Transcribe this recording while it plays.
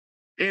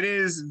It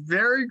is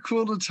very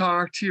cool to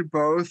talk to you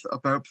both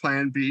about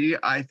Plan B.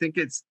 I think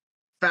it's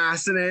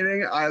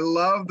fascinating. I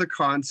love the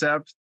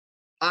concept.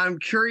 I'm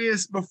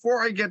curious,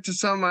 before I get to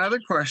some of my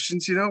other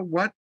questions,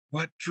 what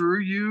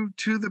drew you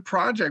to the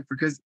project?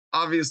 Because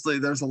obviously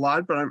there's a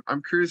lot, but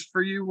I'm curious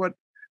for you, what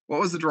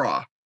was the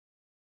draw?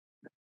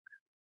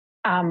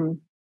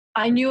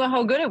 I knew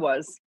how good it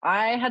was.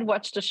 I had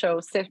watched the show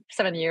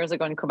 7 years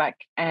ago in Quebec,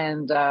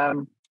 and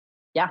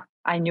yeah,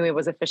 I knew it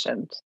was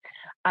efficient.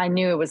 I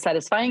knew it was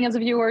satisfying as a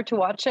viewer to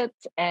watch it.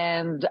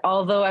 And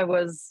although I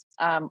was,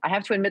 I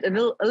have to admit, a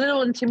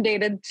little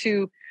intimidated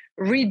to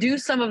redo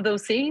some of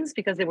those scenes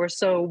because they were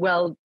so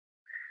well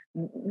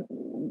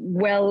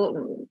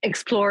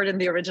explored in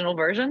the original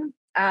version.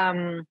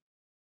 Yeah,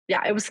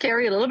 it was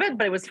scary a little bit,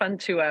 but it was fun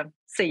to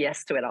say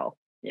yes to it all.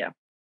 Yeah.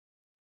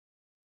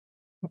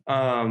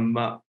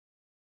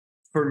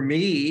 For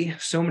me,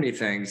 so many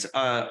things.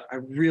 I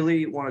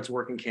really wanted to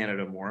work in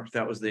Canada more.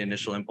 That was the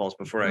initial impulse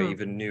before I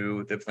even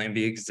knew that Plan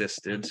B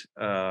existed.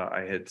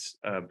 I had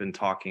been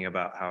talking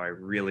about how I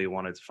really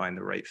wanted to find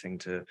the right thing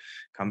to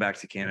come back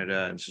to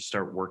Canada and to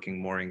start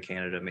working more in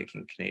Canada,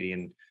 making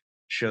Canadian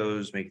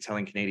shows,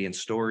 telling Canadian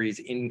stories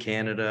in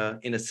Canada,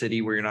 in a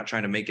city where you're not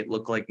trying to make it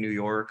look like New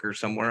York or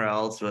somewhere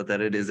else, but that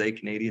it is a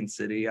Canadian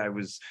city.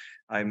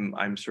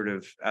 I'm sort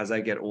of, as I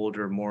get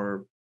older,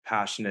 more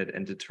passionate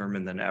and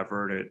determined than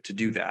ever to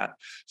do that.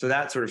 So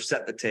that sort of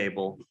set the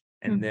table.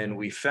 And then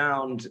we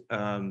found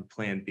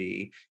Plan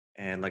B.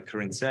 And like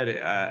Karine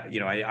said,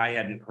 I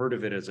hadn't heard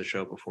of it as a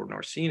show before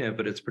nor seen it,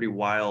 but it's pretty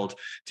wild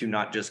to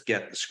not just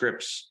get the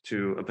scripts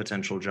to a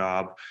potential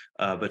job,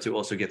 but to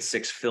also get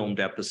 6 filmed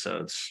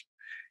episodes.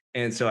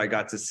 And so I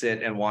got to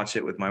sit and watch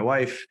it with my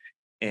wife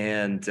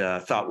and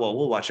thought, well,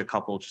 we'll watch a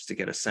couple just to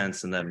get a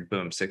sense. And then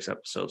boom, 6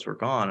 episodes were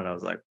gone. And I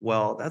was like,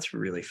 well, that's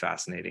really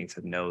fascinating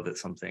to know that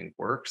something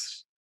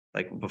works.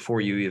 Like before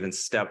you even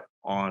step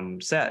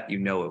on set, it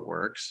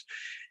works.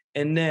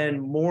 And then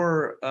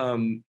more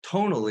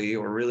tonally,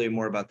 or really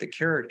more about the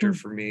character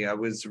for me, I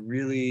was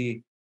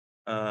really,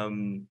 I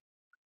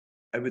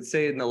would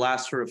say in the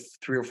last sort of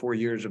 3 or 4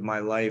 years of my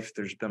life,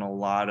 there's been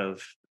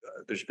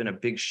a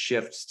big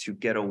shift to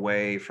get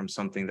away from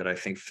something that I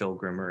think Phil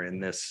Grimmer in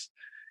this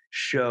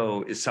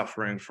show is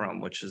suffering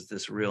from, which is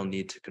this real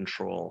need to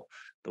control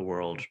the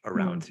world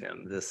around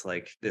him. This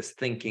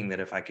thinking that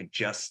if I could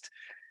just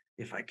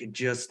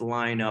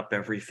line up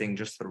everything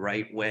just the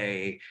right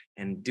way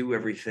and do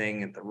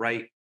everything in the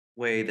right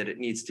way that it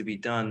needs to be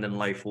done, then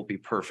life will be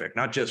perfect,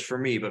 not just for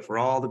me, but for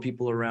all the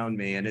people around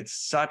me. And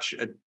it's such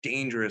a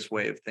dangerous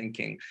way of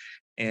thinking,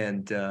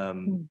 and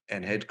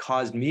had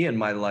caused me in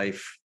my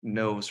life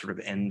no sort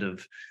of end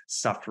of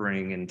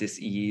suffering and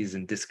dis-ease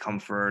and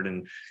discomfort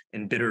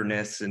and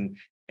bitterness.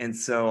 And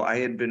so I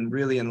had been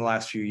really in the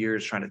last few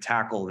years trying to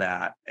tackle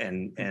that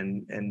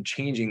and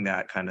changing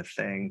that kind of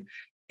thing.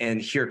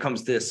 And here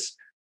comes this,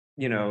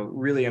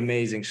 really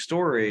amazing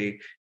story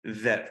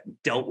that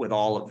dealt with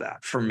all of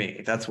that for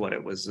me. That's what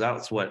it was.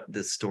 That's what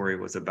this story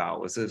was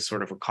about, was a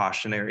sort of a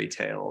cautionary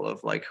tale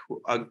of like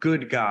a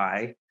good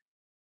guy,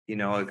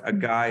 a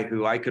guy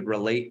who I could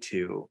relate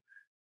to,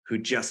 who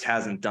just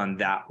hasn't done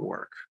that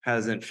work,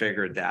 hasn't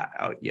figured that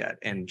out yet,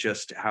 and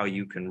just how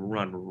you can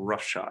run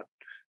roughshod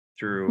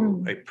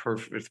through a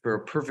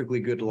perfectly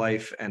good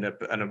life and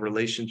a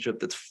relationship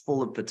that's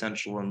full of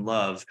potential and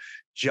love,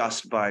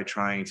 just by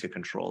trying to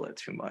control it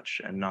too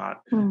much and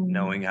not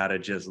knowing how to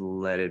just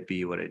let it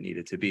be what it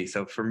needed to be.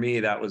 So for me,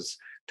 that was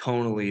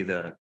tonally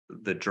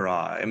the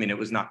draw. I mean, it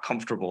was not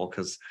comfortable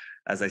because,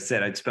 as I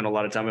said, I'd spent a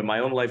lot of time in my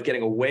own life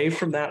getting away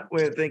from that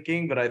way of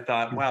thinking, but I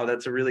thought, wow,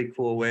 that's a really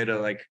cool way to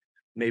like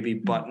maybe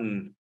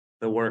button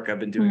the work I've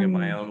been doing in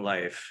my own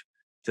life,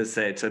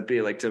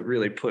 to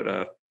really put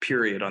a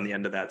period on the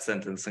end of that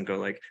sentence and go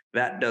like,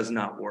 that does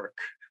not work.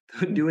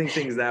 Doing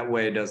things that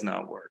way does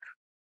not work.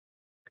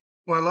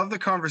 Well, I love the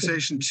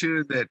conversation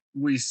too, that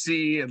we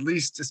see, at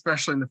least,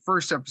 especially in the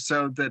first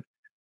episode, that,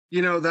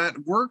 that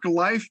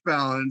work-life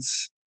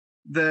balance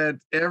that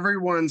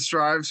everyone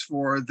strives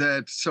for,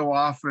 that so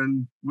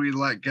often we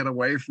let get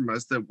away from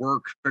us, that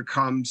work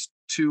becomes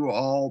too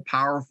all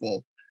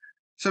powerful.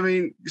 So, I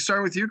mean,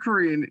 starting with you,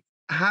 Karine,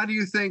 how do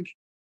you think,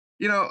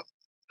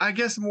 I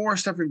guess more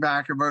stepping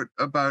back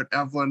about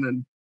Evelyn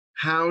and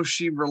how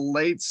she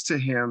relates to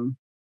him,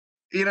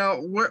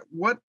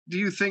 what do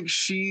you think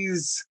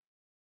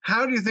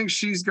how do you think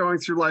she's going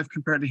through life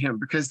compared to him?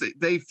 Because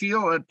they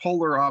feel at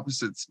polar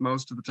opposites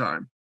most of the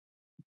time.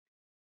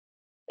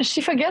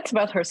 She forgets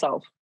about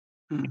herself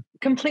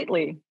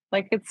completely.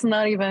 Like, it's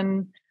not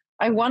even,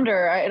 I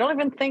don't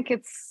even think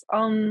it's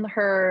on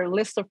her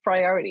list of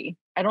priority.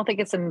 I don't think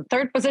it's in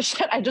third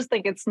position. I just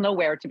think it's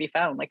nowhere to be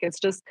found. Like, it's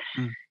just,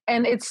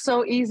 and it's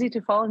so easy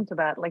to fall into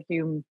that. Like,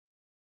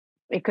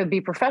 it could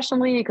be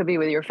professionally, it could be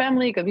with your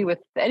family, it could be with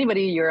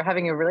anybody you're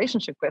having a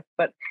relationship with,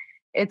 but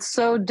it's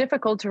so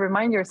difficult to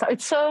remind yourself.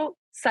 It's so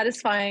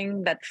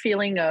satisfying, that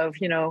feeling of,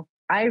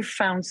 I've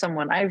found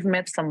someone, I've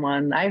met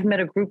someone, I've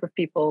met a group of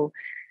people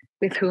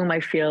with whom I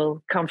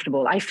feel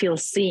comfortable, I feel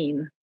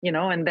seen,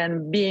 and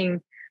then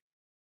being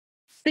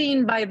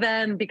seen by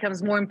then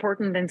becomes more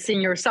important than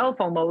seeing yourself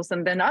almost.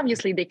 And then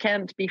obviously they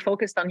can't be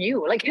focused on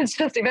you. Like it's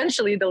just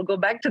eventually they'll go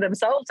back to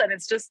themselves. And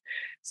it's just,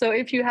 so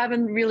if you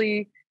haven't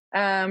really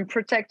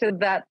protected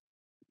that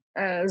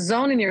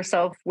zone in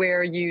yourself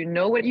where you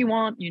know what you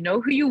want, you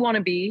know who you want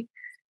to be,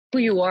 who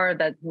you are,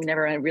 that we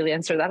never really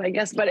answer that, I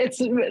guess, but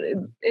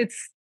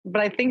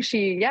but I think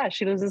she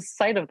loses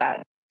sight of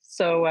that.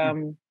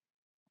 So,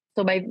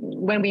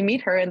 when we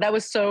meet her, and that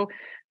was so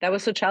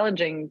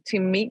challenging to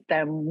meet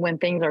them when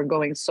things are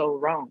going so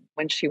wrong,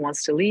 when she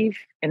wants to leave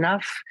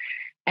enough.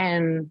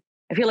 And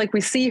I feel like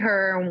we see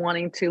her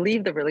wanting to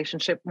leave the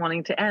relationship,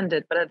 wanting to end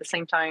it, but at the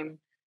same time,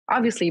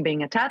 obviously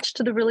being attached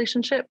to the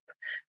relationship,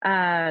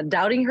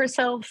 doubting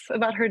herself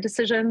about her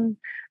decision,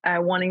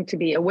 wanting to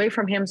be away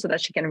from him so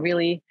that she can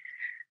really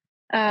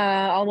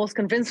almost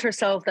convince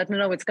herself that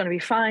no, it's going to be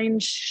fine.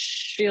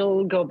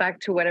 She'll go back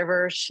to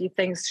whatever she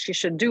thinks she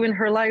should do in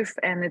her life,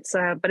 and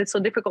but it's so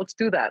difficult to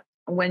do that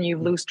when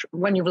you've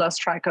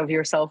lost track of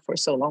yourself for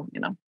so long,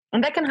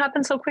 and that can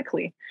happen so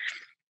quickly.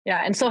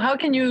 Yeah, and so how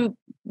can you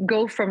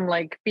go from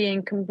like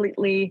being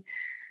completely,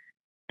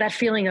 that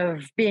feeling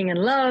of being in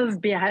love,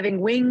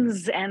 having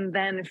wings, and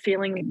then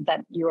feeling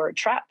that you're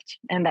trapped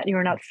and that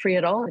you're not free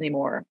at all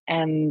anymore,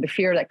 and the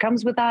fear that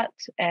comes with that,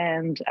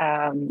 and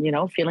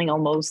feeling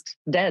almost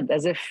dead,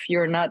 as if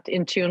you're not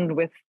in tune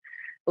with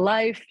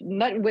life,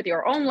 not with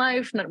your own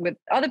life, not with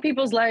other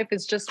people's life.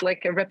 It's just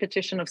like a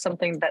repetition of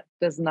something that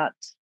does not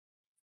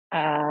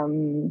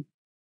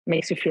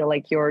makes you feel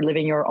like you're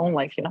living your own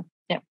life.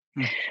 Yeah.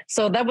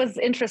 So that was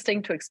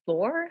interesting to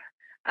explore.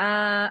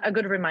 A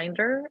good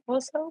reminder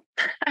also,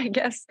 I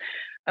guess,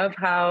 of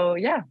how,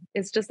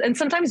 it's just, and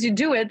sometimes you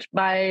do it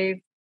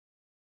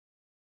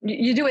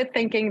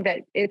thinking that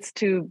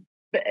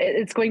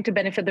it's going to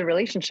benefit the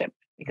relationship,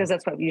 because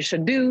that's what you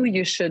should do.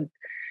 You should,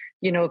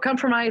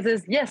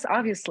 compromises. Yes,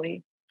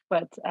 obviously,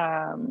 but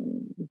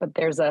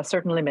there's a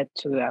certain limit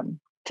to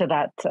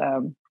that,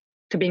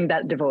 to being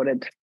that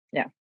devoted.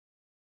 Yeah.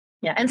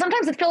 Yeah. And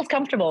sometimes it feels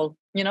comfortable,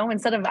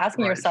 instead of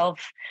asking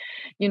yourself,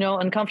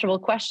 uncomfortable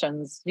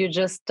questions, you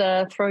just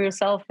throw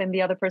yourself in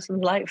the other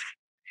person's life.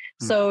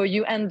 So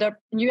you end up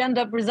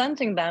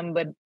resenting them,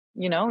 but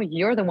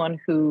you're the one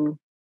who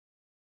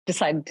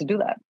decided to do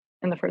that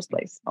in the first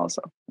place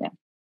also. Yeah.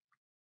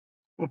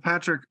 Well,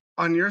 Patrick,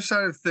 on your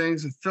side of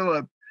things with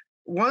Philip,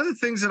 one of the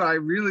things that I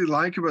really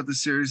like about the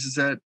series is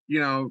that,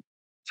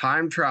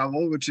 time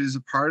travel, which is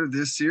a part of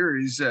this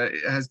series,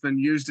 has been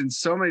used in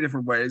so many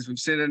different ways. We've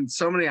seen it in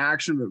so many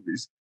action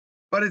movies,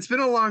 but it's been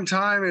a long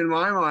time in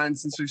my mind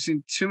since we've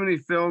seen too many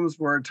films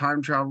where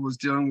time travel was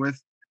dealing with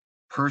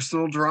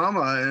personal drama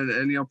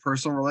and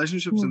personal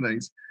relationships and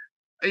things.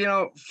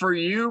 For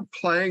you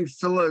playing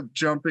Philip,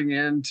 jumping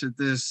into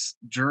this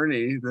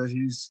journey that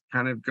he's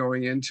kind of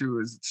going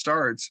into as it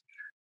starts,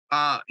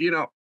 how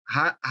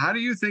do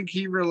you think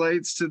he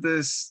relates to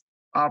this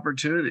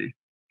opportunity,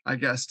 I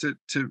guess, to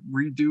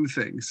redo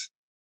things?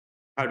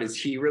 How does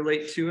he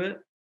relate to it?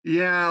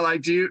 Yeah,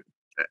 like, do you?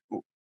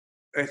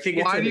 I think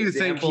it's why an do you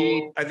example,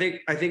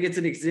 think I think it's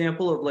an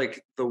example of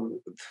like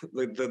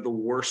the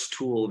worst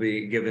tool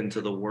being given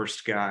to the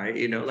worst guy.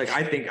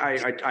 I think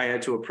I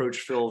had to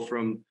approach Phil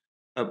from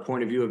a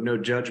point of view of no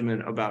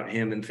judgment about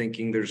him, and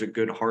thinking there's a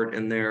good heart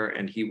in there,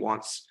 and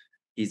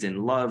he's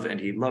in love, and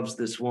he loves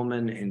this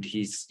woman, and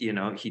he's,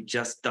 he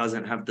just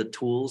doesn't have the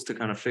tools to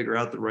kind of figure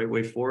out the right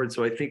way forward.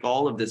 So I think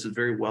all of this is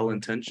very well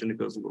intentioned. It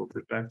goes a little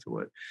bit back to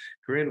what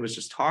Karine was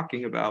just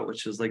talking about,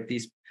 which is like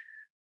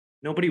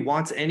nobody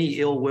wants any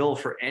ill will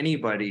for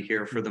anybody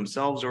here, for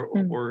themselves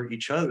or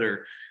each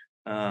other.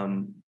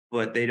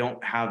 But they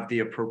don't have the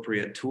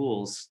appropriate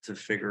tools to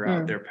figure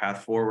out their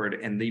path forward.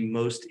 And the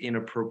most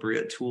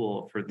inappropriate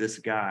tool for this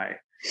guy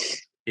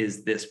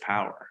is this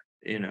power,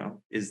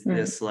 is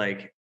this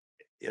like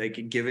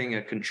giving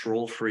a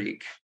control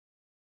freak,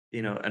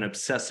 an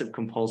obsessive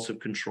compulsive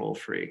control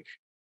freak,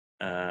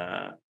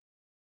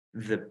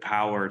 the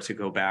power to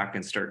go back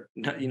and start,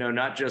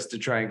 not just to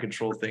try and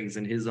control things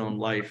in his own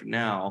life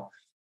now,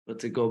 but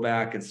to go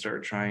back and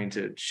start trying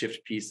to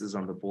shift pieces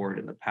on the board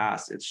in the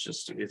past.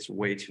 It's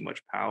way too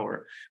much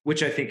power,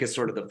 which I think is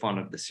sort of the fun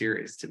of the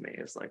series to me.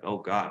 It's like, oh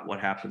God,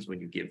 what happens when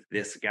you give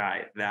this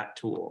guy that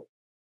tool?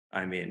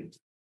 I mean,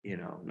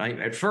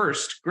 at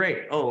first,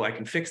 great. Oh, I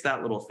can fix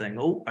that little thing.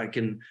 Oh, I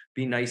can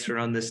be nicer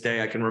on this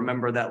day. I can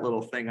remember that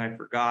little thing I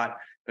forgot.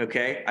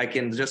 Okay. I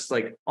can just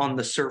like on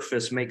the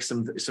surface make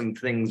some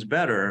things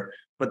better,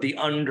 but the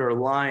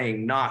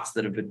underlying knots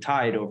that have been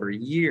tied over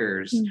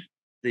years,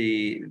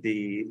 the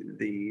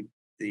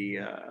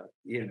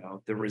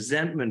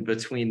resentment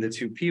between the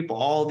two people,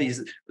 all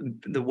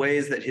the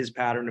ways that his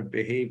pattern of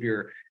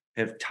behavior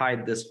have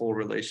tied this whole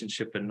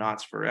relationship in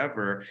knots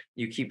forever.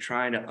 You keep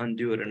trying to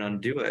undo it and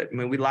undo it. I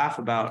mean, we laugh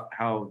about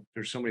how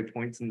there's so many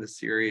points in the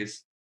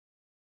series.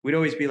 We'd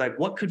always be like,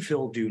 what could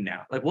Phil do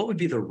now? Like, what would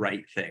be the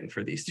right thing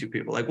for these two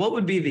people? Like, what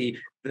would be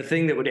the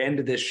thing that would end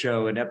this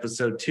show in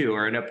episode 2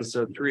 or in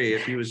episode 3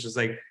 if he was just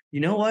like, you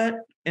know what?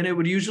 And it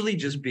would usually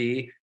just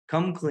be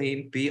come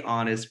clean, be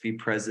honest, be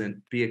present,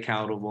 be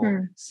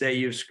accountable, say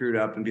you've screwed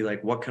up, and be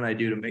like, what can I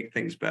do to make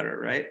things better,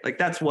 right? Like,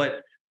 that's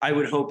what I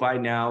would hope I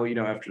now,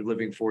 after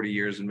living 40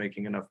 years and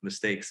making enough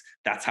mistakes,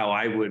 that's how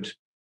I would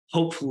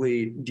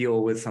hopefully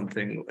deal with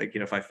something like,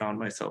 if I found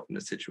myself in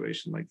a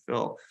situation like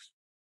Phil.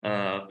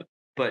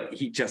 But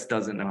he just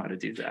doesn't know how to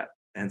do that.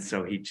 And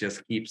so he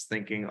just keeps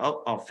thinking,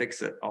 oh, I'll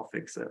fix it. I'll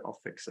fix it. I'll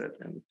fix it.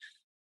 And,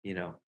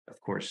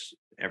 of course,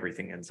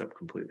 everything ends up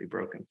completely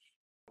broken.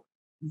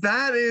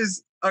 That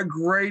is a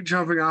great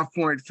jumping off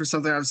point for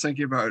something I was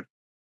thinking about.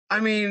 I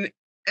mean,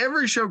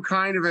 every show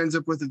kind of ends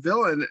up with a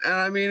villain. And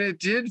I mean, it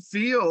did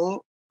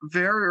feel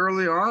very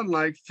early on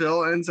like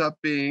Phil ends up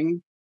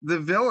being the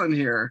villain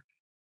here.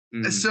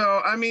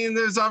 So, I mean,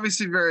 there's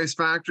obviously various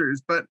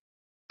factors, but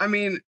I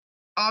mean,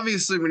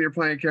 obviously when you're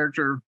playing a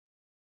character,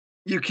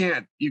 you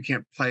can't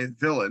play the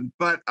villain,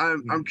 but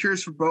I'm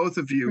curious for both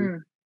of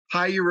you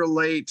how you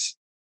relate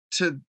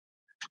to,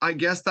 I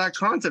guess, that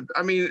concept.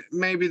 I mean,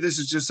 maybe this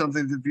is just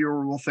something the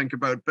viewer will think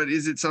about, but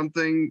is it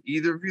something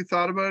either of you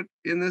thought about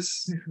in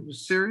this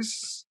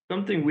series?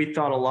 Something we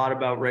thought a lot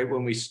about right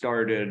when we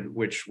started,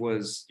 which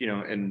was,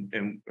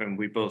 and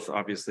we both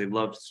obviously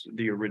loved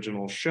the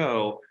original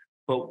show,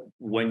 but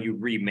when you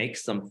remake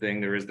something,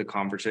 there is the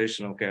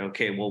conversation,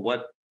 okay, well,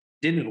 what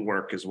didn't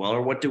work as well,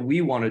 or what do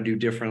we want to do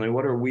differently?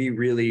 What are we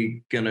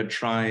really going to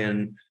try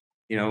and,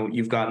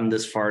 you've gotten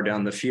this far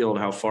down the field,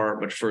 how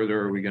much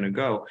further are we going to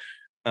go?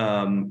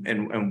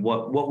 And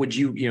what would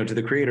you, to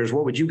the creators,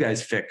 what would you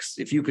guys fix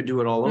if you could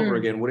do it all over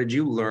again? What did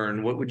you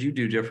learn? What would you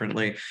do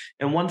differently?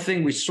 And one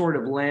thing we sort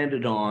of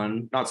landed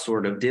on,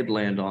 did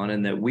land on,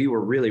 and that we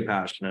were really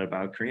passionate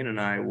about, Karine and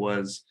I,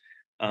 was,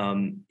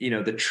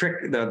 the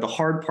trick, the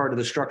hard part of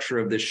the structure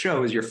of this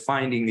show is you're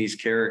finding these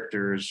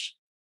characters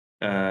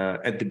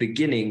at the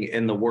beginning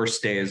in the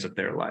worst days of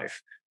their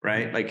life,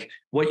 right? Like,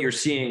 what you're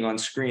seeing on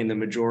screen, the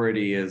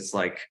majority is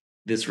like,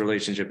 this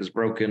relationship is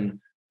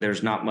broken.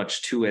 There's not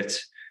much to it.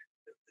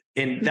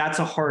 And that's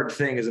a hard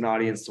thing as an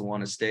audience to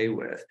want to stay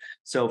with.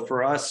 So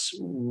for us,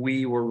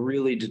 we were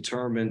really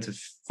determined to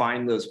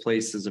find those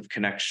places of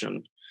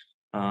connection,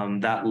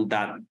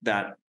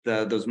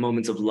 those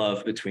moments of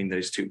love between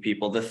those two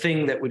people, the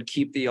thing that would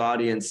keep the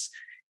audience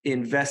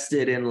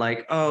invested in,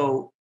 like,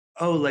 oh,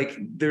 like,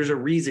 there's a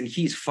reason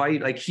he's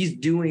he's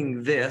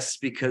doing this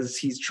because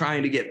he's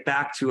trying to get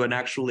back to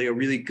a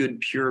really good,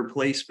 pure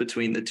place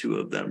between the two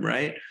of them,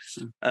 right?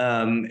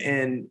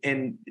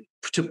 And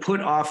to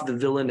put off the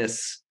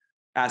villainous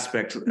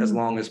aspect as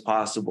long as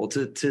possible,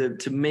 to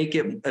make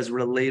it as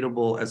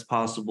relatable as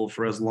possible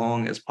for as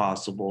long as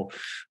possible,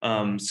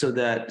 so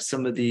that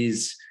some of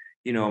these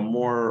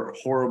more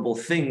horrible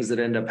things that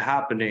end up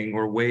happening,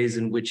 or ways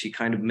in which he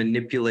kind of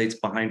manipulates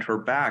behind her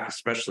back,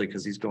 especially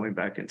because he's going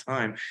back in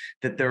time,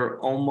 that they're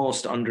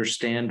almost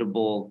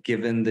understandable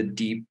given the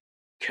deep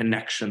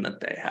connection that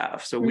they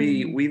have. So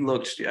we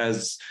looked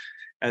as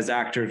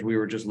actors, we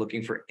were just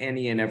looking for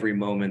any and every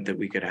moment that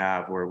we could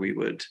have where we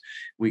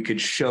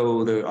could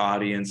show the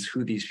audience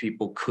who these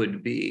people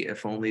could be,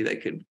 if only they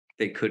could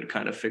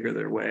kind of figure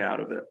their way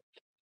out of it.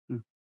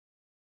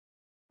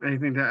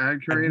 Anything to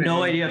add, Karine? I have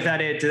no idea if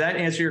did that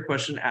answer your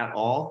question at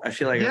all? I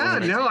feel like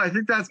I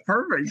think that's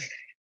perfect.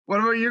 What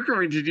about you,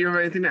 Karine? Did you have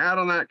anything to add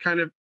on that kind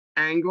of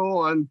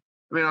angle? I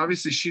mean,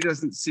 obviously she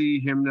doesn't see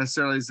him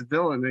necessarily as a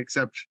villain,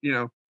 except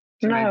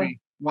maybe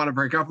want to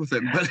break up with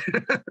him. But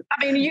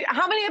I mean,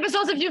 how many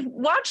episodes have you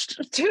watched?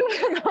 2?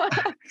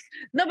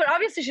 No, but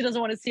obviously she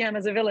doesn't want to see him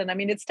as a villain. I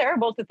mean, it's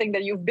terrible to think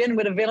that you've been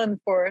with a villain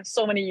for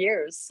so many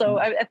years. So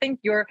I think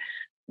the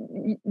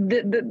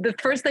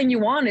first thing you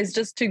want is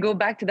just to go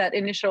back to that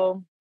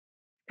initial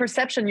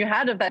perception you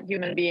had of that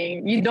human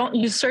being.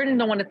 You certainly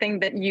don't want to think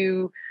that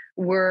you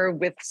were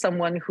with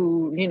someone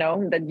who,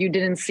 that you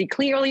didn't see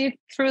clearly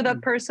through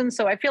that person.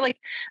 So I feel like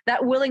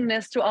that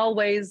willingness to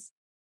always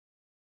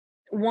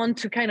want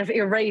to kind of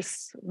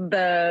erase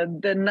the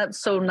not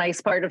so nice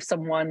part of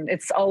someone,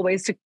 it's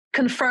always to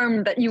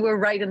confirm that you were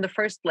right in the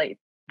first place.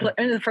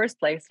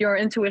 Your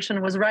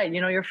intuition was right.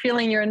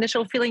 Your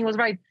initial feeling was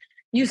right.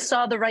 You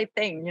saw the right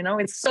thing.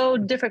 It's so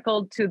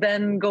difficult to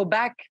then go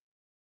back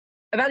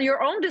about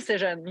your own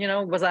decision.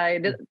 I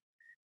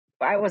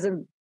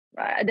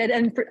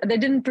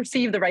didn't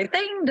perceive the right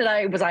thing.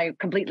 Was I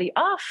completely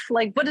off?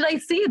 Like, what did I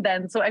see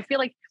then? So I feel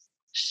like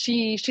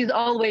she's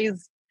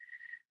always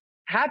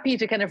happy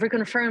to kind of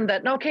reconfirm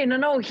that, okay,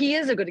 no, he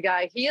is a good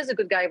guy.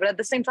 But at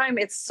the same time,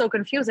 it's so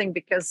confusing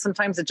because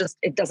sometimes it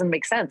doesn't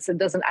make sense. It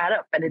doesn't add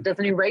up, and it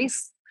doesn't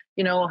erase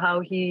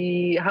how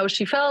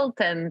she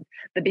felt and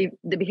the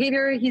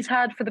behavior he's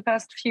had for the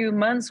past few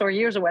months or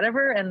years or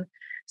whatever. And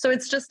so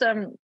it's just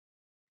but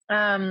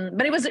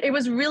it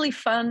was really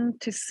fun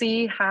to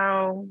see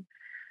how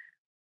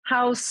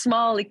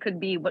small it could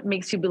be, what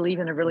makes you believe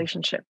in a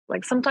relationship.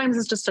 Like, sometimes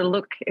it's just a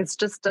look, it's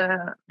just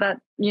that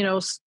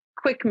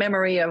quick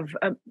memory of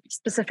a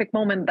specific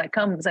moment that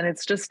comes, and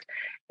it's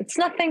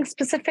nothing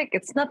specific,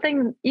 it's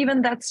nothing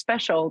even that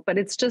special, but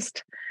it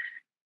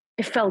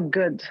felt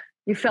good.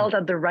 You felt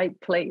at the right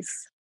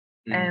place.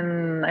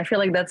 And I feel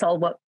like that's all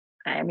what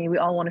I mean, we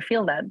all want to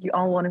feel that. We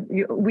all want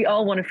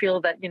to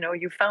feel that,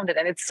 you found it.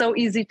 And it's so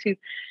easy to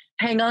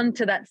hang on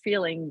to that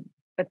feeling,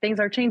 but things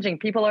are changing.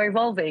 People are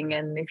evolving.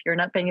 And if you're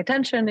not paying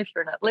attention, if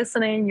you're not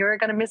listening, you're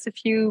going to miss a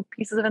few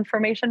pieces of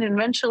information. And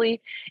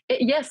eventually,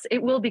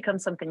 it will become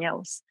something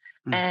else.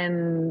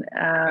 And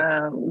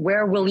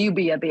where will you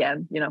be at the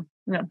end?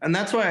 And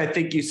that's why I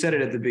think you said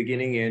it at the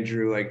beginning,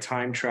 Andrew, like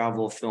time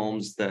travel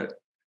films that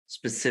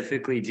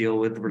specifically deal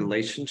with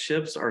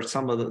relationships are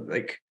some of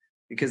the,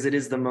 because it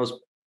is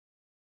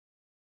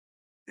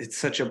it's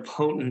such a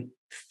potent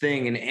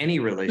thing in any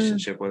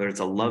relationship, whether it's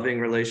a loving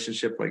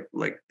relationship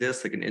like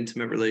this, like an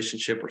intimate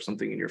relationship, or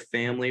something in your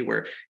family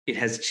where it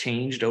has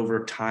changed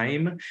over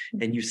time,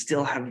 and you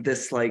still have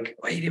this wait,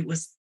 it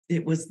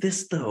was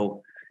this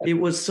though. It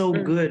was so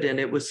good, and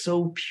it was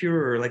so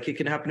pure. Like, it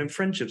can happen in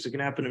friendships, it can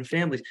happen in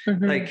families.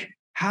 Like,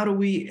 how do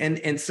we,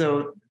 and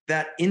so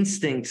that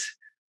instinct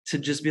to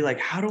just be like,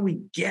 how do we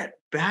get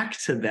back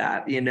to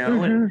that, and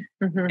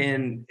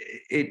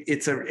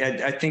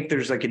I think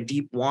there's like a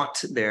deep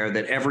want there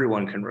that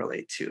everyone can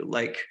relate to.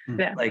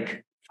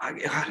 God,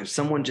 if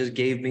someone just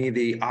gave me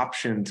the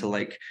option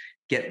to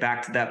get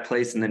back to that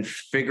place and then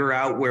figure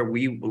out where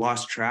we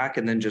lost track,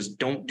 and then just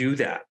don't do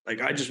that.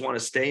 I just want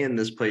to stay in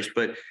this place.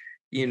 But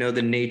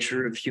the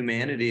nature of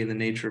humanity and the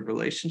nature of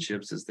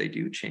relationships is they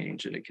do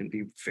change, and it can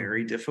be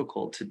very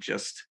difficult to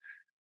just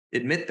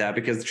admit that,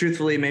 because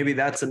truthfully, maybe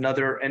that's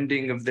another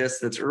ending of this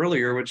that's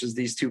earlier, which is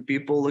these two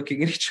people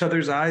looking at each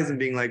other's eyes and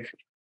being like,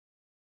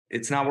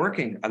 it's not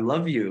working. I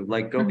love you.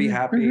 Go be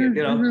happy.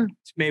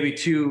 Maybe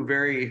two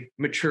very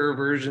mature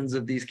versions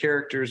of these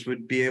characters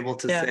would be able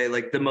to say,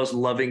 the most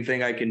loving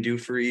thing I can do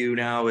for you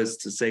now is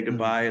to say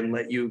goodbye and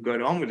let you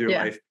go on with your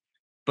life.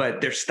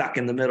 But they're stuck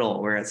in the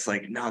middle where it's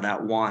no,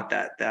 that want,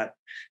 that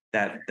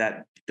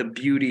the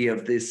beauty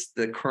of this,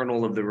 the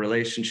kernel of the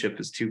relationship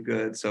is too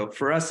good. So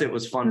for us, it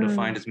was fun to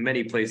find as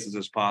many places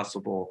as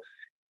possible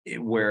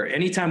where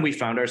anytime we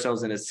found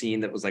ourselves in a scene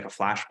that was like a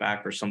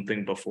flashback or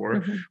something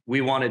before,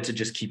 we wanted to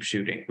just keep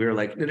shooting. We were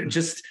like,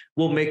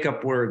 we'll make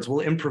up words,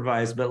 we'll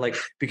improvise, but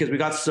because we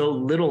got so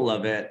little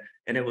of it,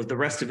 and the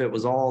rest of it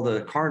was all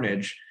the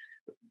carnage,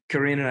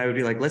 Karine and I would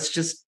be like, let's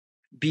just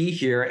be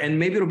here, and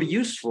maybe it'll be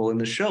useful in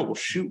the show. We'll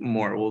shoot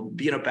more. We'll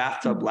be in a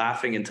bathtub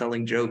laughing and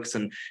telling jokes,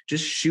 and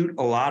just shoot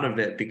a lot of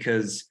it,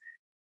 because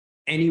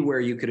anywhere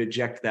you could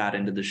eject that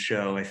into the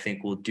show, I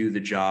think will do the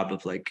job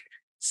of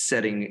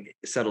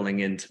settling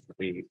into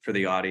for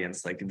the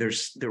audience.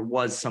 There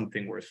was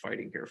something worth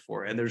fighting here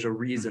for, and there's a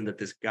reason that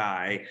this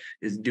guy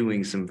is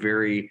doing some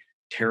very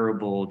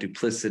terrible,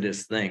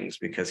 duplicitous things,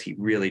 because he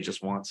really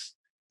just wants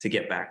to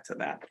get back to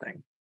that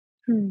thing.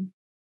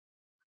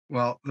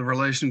 Well, the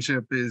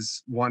relationship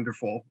is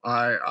wonderful.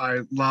 I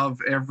love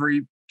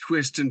every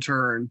twist and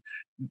turn.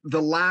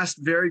 The last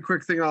very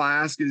quick thing I'll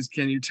ask is,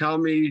 can you tell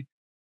me,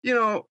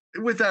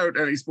 without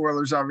any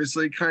spoilers,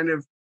 obviously, kind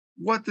of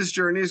what this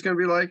journey is going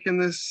to be like in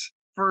this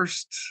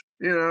first,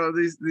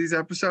 these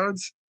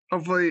episodes?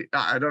 Hopefully,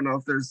 I don't know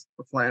if there's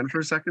a plan for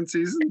a second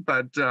season,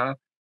 but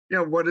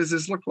what does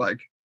this look like?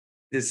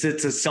 It's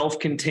a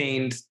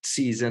self-contained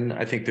season.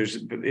 I think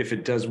if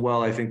it does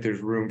well, I think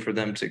there's room for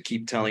them to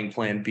keep telling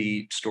Plan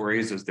B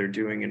stories as they're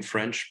doing in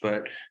French.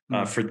 But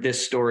for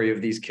this story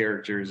of these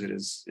characters, it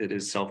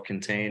is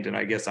self-contained. And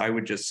I guess I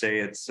would just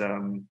say it's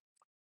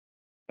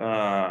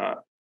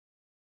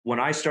when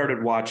I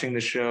started watching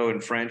the show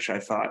in French, I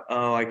thought,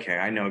 oh, okay,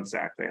 I know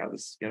exactly how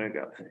this is gonna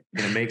go.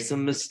 Gonna make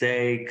some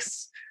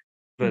mistakes,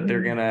 but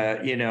they're gonna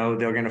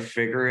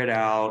figure it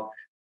out.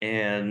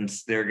 And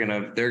they're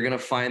gonna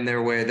find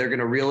their way. They're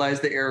gonna realize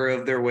the error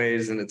of their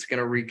ways, and it's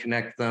gonna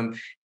reconnect them.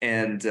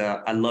 And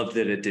I love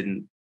that it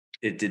didn't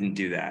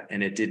do that,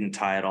 and it didn't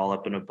tie it all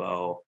up in a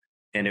bow,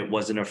 and it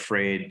wasn't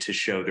afraid to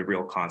show the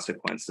real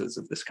consequences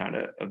of this kind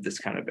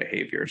of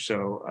behavior.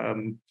 So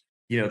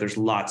there's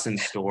lots in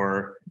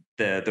store.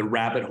 The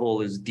rabbit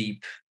hole is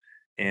deep,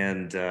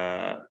 and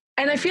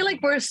I feel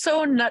like we're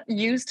so not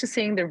used to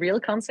seeing the real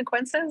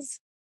consequences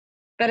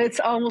that it's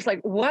almost like,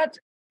 what?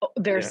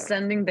 They're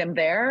sending them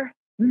there.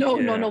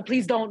 No,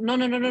 please don't. No,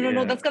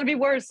 that's gonna be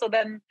worse. So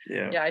then,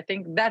 I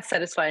think that's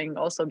satisfying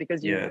also,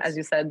 because as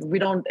you said, we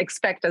don't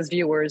expect as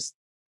viewers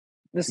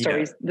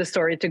the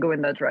story to go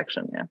in that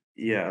direction.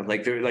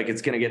 They're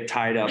it's gonna get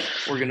tied up.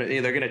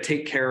 They're gonna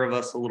take care of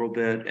us a little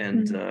bit,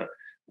 and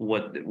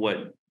what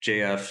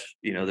JF,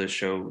 the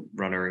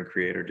showrunner and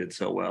creator, did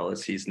so well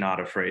is he's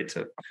not afraid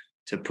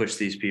to push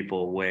these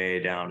people way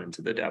down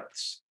into the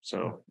depths.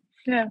 So.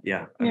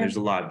 There's a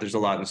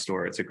lot in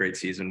store. It's a great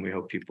season. We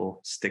hope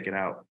people stick it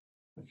out.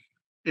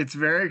 It's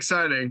very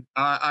exciting.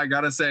 I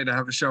gotta say, to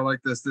have a show like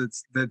this,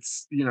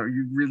 that's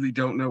you really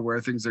don't know where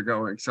things are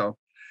going. So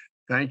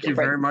thank you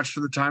very much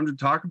for the time to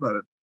talk about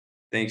it.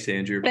 Thanks,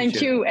 Andrew.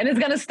 Thank you. And it's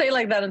gonna stay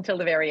like that until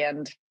the very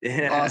end.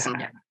 Awesome.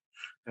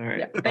 All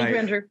right. Thank you,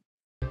 Andrew.